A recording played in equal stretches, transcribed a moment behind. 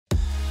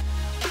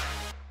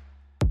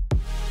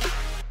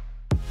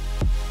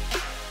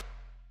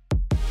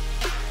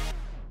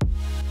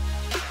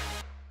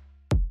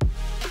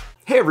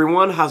Hey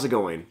everyone, how's it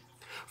going?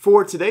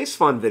 For today's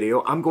fun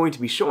video, I'm going to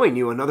be showing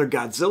you another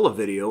Godzilla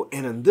video,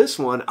 and in this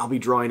one, I'll be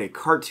drawing a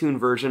cartoon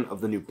version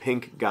of the new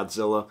pink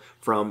Godzilla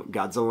from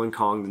Godzilla and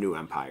Kong: The New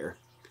Empire.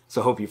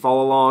 So hope you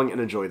follow along and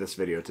enjoy this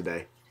video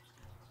today.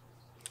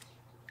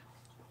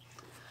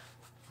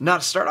 Now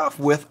to start off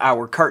with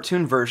our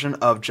cartoon version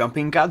of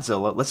Jumping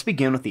Godzilla, let's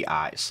begin with the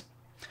eyes.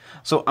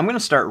 So I'm going to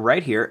start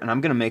right here, and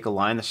I'm going to make a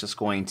line that's just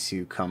going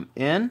to come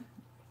in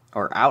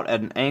or out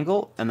at an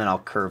angle, and then I'll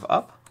curve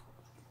up.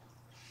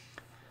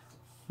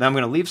 Then I'm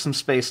going to leave some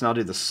space, and I'll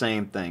do the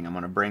same thing. I'm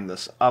going to bring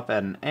this up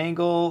at an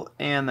angle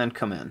and then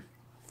come in.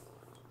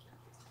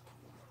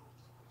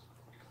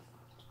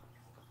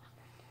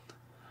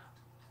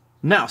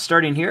 Now,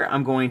 starting here,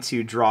 I'm going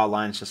to draw a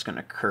line that's just going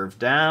to curve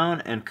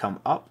down and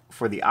come up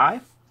for the eye.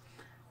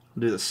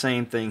 I'll do the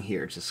same thing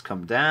here. Just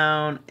come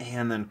down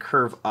and then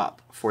curve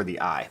up for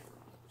the eye.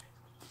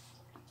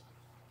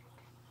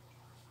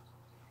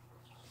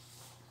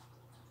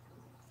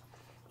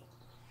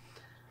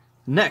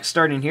 Next,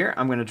 starting here,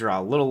 I'm going to draw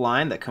a little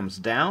line that comes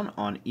down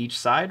on each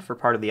side for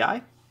part of the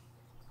eye.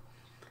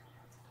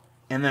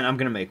 And then I'm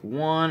going to make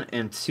 1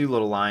 and 2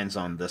 little lines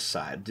on this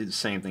side. Do the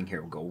same thing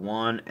here. We'll go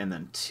 1 and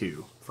then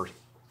 2 for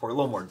a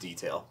little more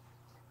detail.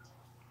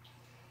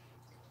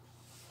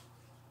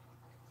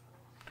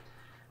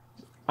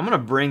 I'm going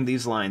to bring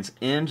these lines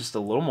in just a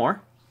little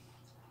more.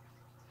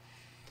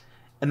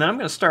 And then I'm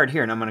going to start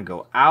here, and I'm going to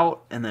go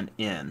out and then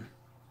in.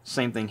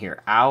 Same thing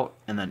here. Out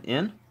and then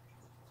in.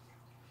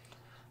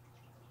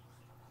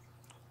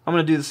 I'm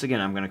going to do this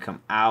again. I'm going to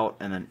come out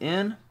and then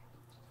in,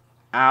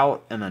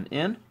 out and then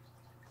in.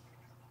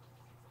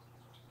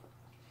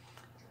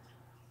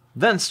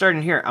 Then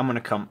starting here, I'm going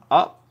to come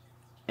up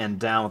and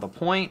down with a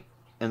point,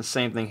 and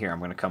same thing here. I'm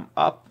going to come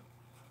up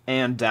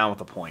and down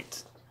with a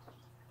point.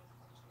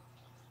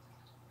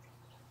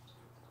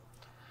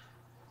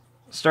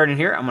 Starting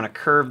here, I'm going to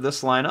curve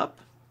this line up.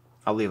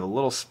 I'll leave a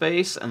little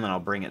space, and then I'll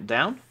bring it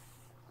down.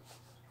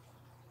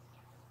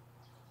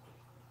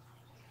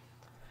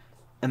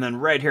 And then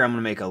right here, I'm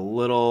going to make a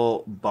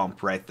little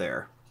bump right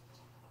there.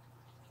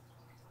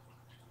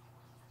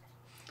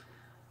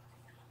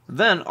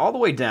 Then all the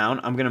way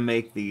down, I'm going to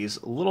make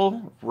these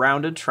little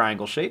rounded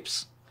triangle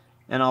shapes,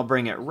 and I'll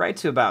bring it right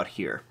to about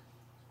here.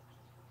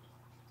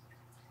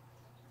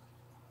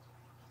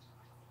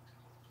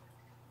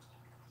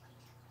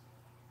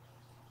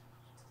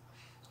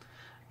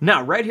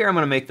 Now, right here, I'm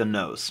going to make the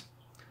nose.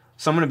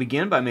 So I'm going to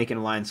begin by making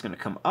a line that's going to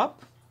come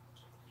up,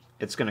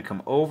 it's going to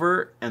come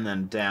over, and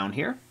then down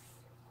here.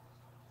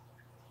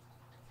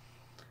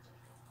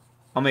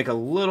 I'll make a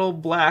little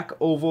black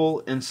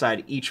oval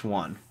inside each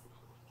one.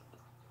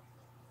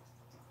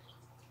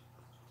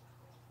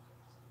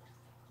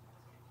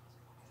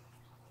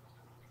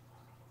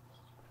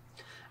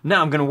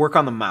 Now I'm going to work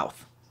on the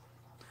mouth.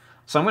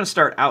 So I'm going to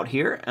start out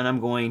here, and I'm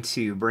going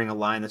to bring a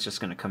line that's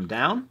just going to come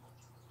down.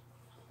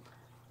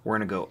 We're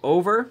going to go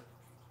over,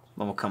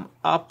 then we'll come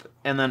up,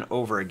 and then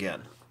over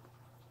again.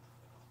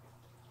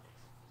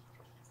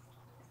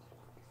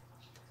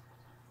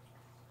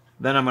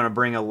 Then I'm going to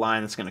bring a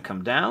line that's going to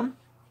come down.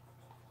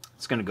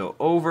 It's going to go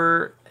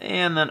over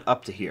and then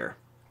up to here.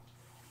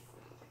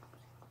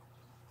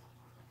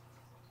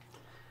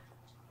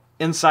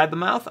 Inside the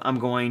mouth, I'm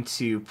going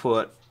to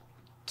put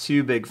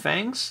 2 big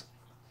fangs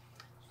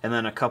and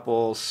then a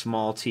couple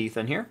small teeth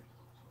in here.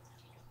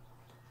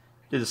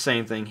 Do the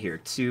same thing here.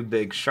 2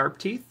 big sharp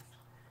teeth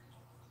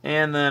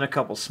and then a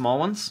couple small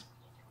ones.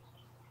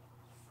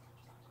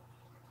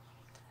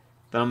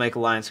 Then I'll make a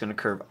line that's going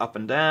to curve up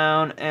and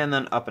down and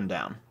then up and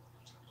down.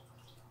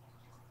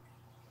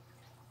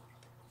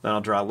 Then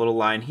I'll draw a little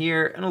line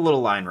here and a little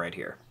line right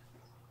here.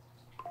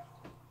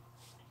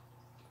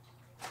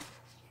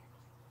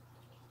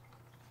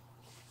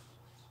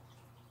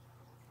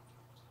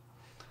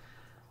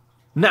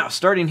 Now,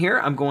 starting here,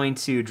 I'm going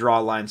to draw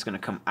a line that's going to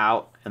come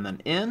out and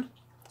then in.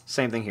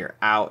 Same thing here,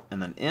 out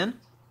and then in.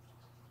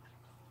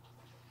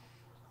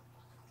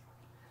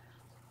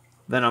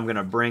 Then I'm going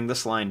to bring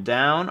this line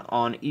down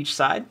on each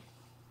side.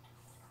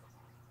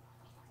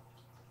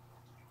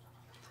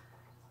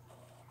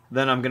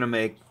 Then I'm going to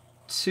make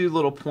 2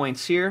 little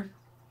points here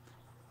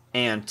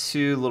and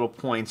 2 little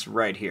points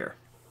right here.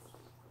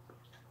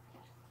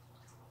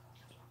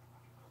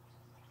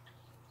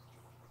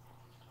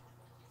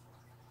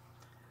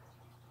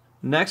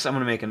 Next, I'm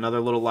going to make another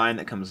little line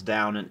that comes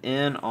down and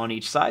in on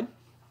each side.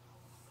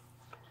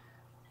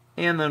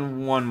 And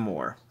then 1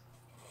 more.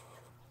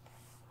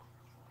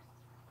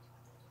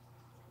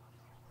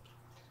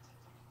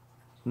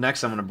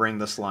 Next, I'm going to bring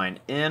this line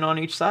in on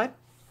each side.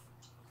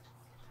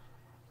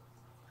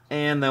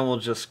 And then we'll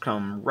just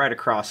come right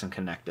across and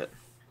connect it.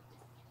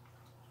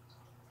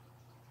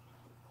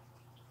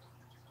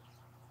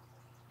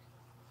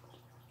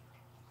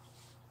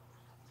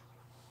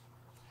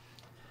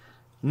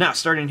 Now,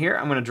 starting here,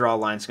 I'm going to draw a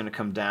line that's going to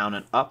come down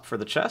and up for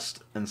the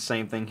chest, and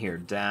same thing here,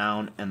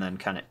 down and then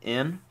kind of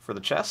in for the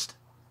chest.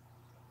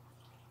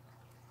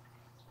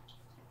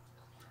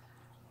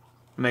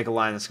 Make a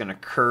line that's going to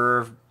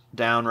curve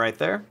down right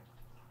there,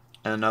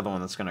 and another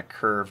one that's going to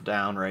curve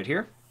down right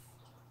here.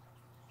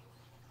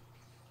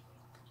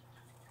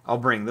 I'll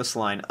bring this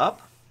line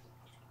up.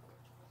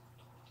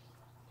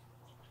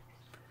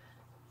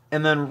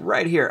 And then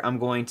right here, I'm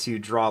going to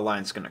draw a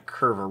line that's going to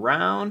curve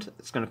around.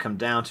 It's going to come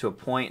down to a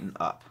point and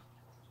up.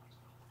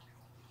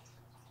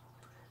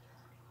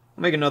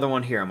 I'll make another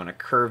one here. I'm going to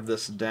curve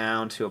this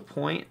down to a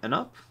point and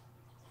up.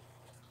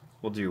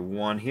 We'll do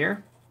one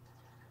here,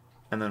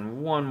 and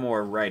then one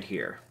more right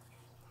here.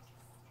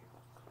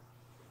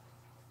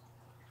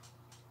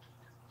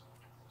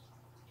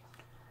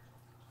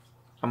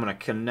 I'm going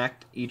to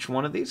connect each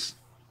one of these.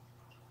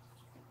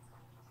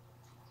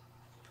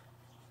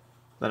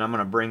 Then I'm going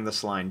to bring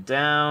this line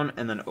down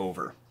and then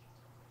over.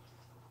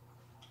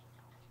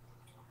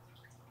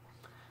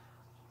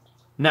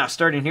 Now,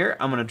 starting here,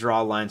 I'm going to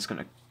draw a line that's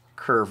going to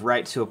curve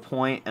right to a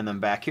point and then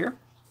back here.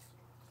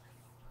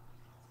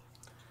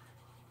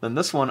 Then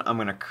this one, I'm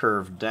going to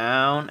curve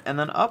down and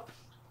then up.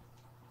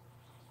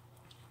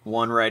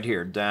 One right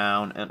here,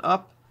 down and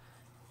up.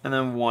 And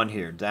then one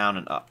here, down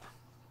and up.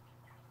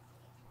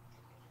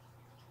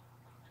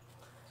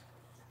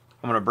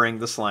 I'm going to bring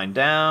this line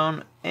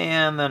down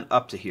and then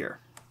up to here.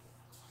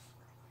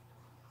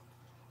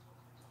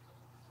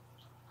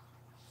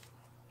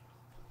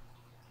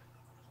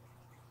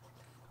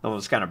 Then we'll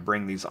just kind of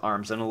bring these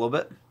arms in a little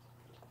bit.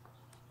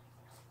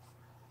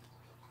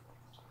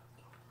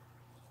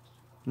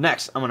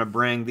 Next, I'm going to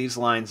bring these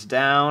lines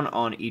down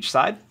on each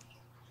side.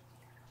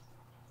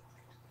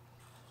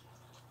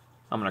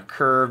 I'm going to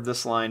curve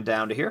this line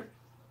down to here.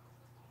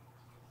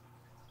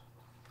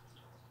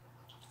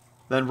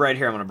 Then right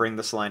here, I'm going to bring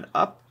this line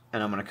up,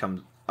 and I'm going to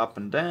come up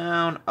and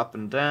down, up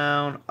and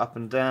down, up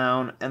and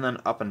down, and then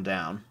up and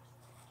down.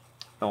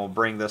 Then we'll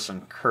bring this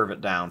and curve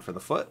it down for the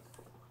foot.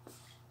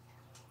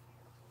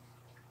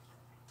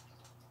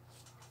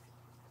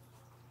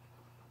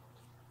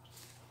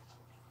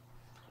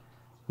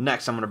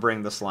 Next, I'm going to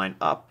bring this line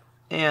up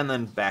and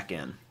then back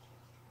in.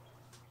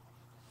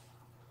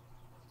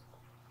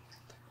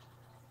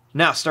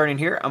 Now, starting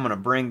here, I'm going to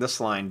bring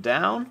this line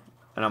down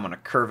and I'm going to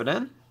curve it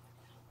in.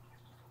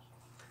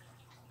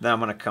 Then I'm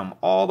going to come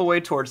all the way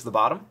towards the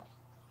bottom.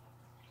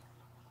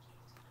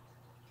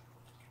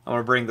 I'm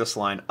going to bring this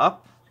line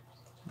up,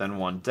 then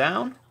one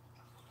down,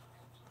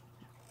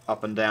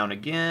 up and down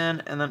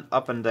again, and then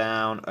up and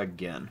down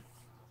again.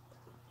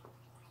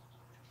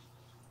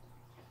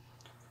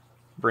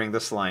 Bring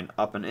this line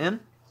up and in,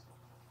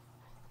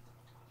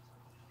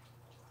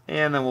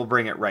 and then we'll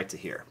bring it right to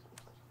here.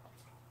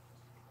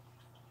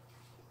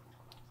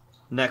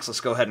 Next, let's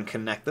go ahead and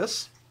connect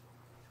this.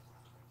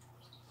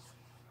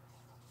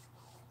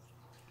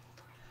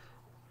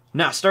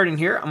 Now, starting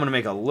here, I'm going to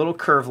make a little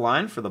curved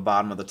line for the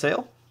bottom of the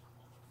tail.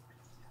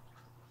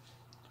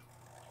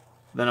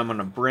 Then I'm going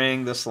to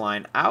bring this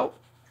line out,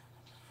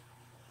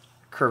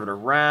 curve it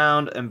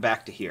around, and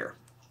back to here.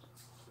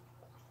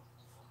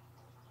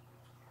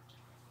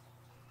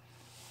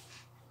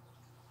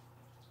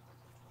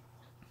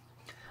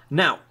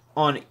 Now,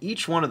 on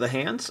each one of the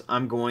hands,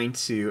 I'm going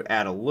to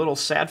add a little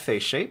sad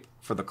face shape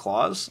for the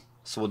claws.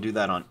 So we'll do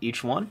that on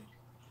each one.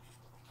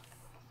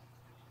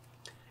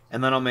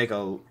 And then I'll make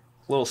a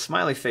little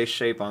smiley face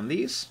shape on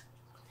these.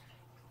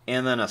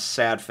 And then a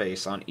sad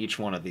face on each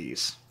one of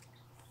these.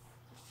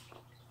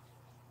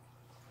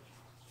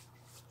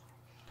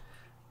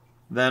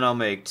 Then I'll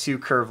make two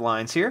curved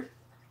lines here.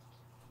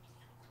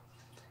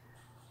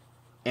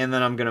 And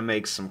then I'm going to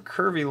make some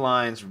curvy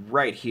lines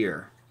right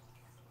here.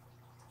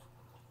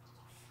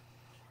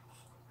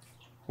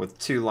 With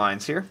two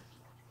lines here.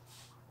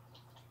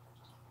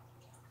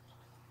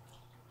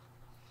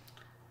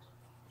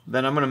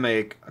 Then I'm going to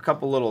make a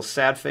couple little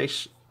sad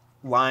face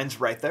lines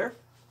right there.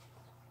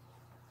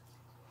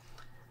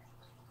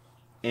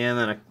 And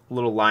then a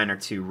little line or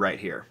two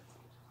right here.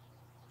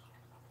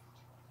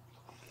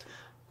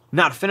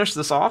 Now to finish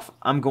this off,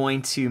 I'm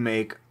going to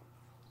make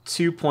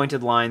two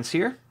pointed lines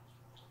here.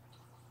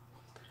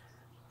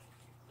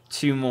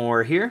 Two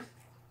more here.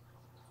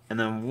 And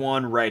then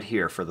one right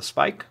here for the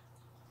spike.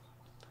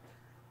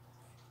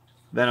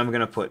 Then I'm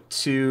going to put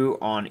two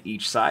on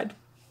each side.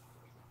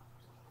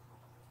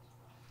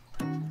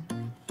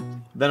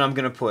 Then I'm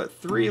going to put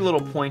three little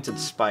pointed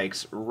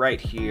spikes right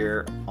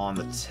here on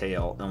the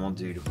tail, and we'll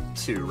do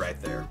two right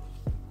there.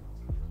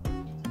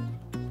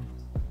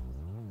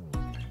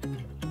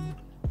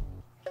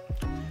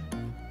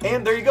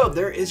 And there you go.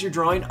 There is your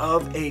drawing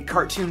of a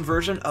cartoon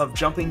version of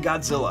Jumping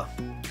Godzilla.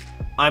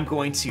 I'm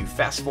going to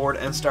fast forward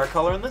and start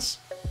coloring this.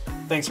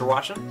 Thanks for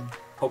watching.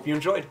 Hope you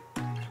enjoyed.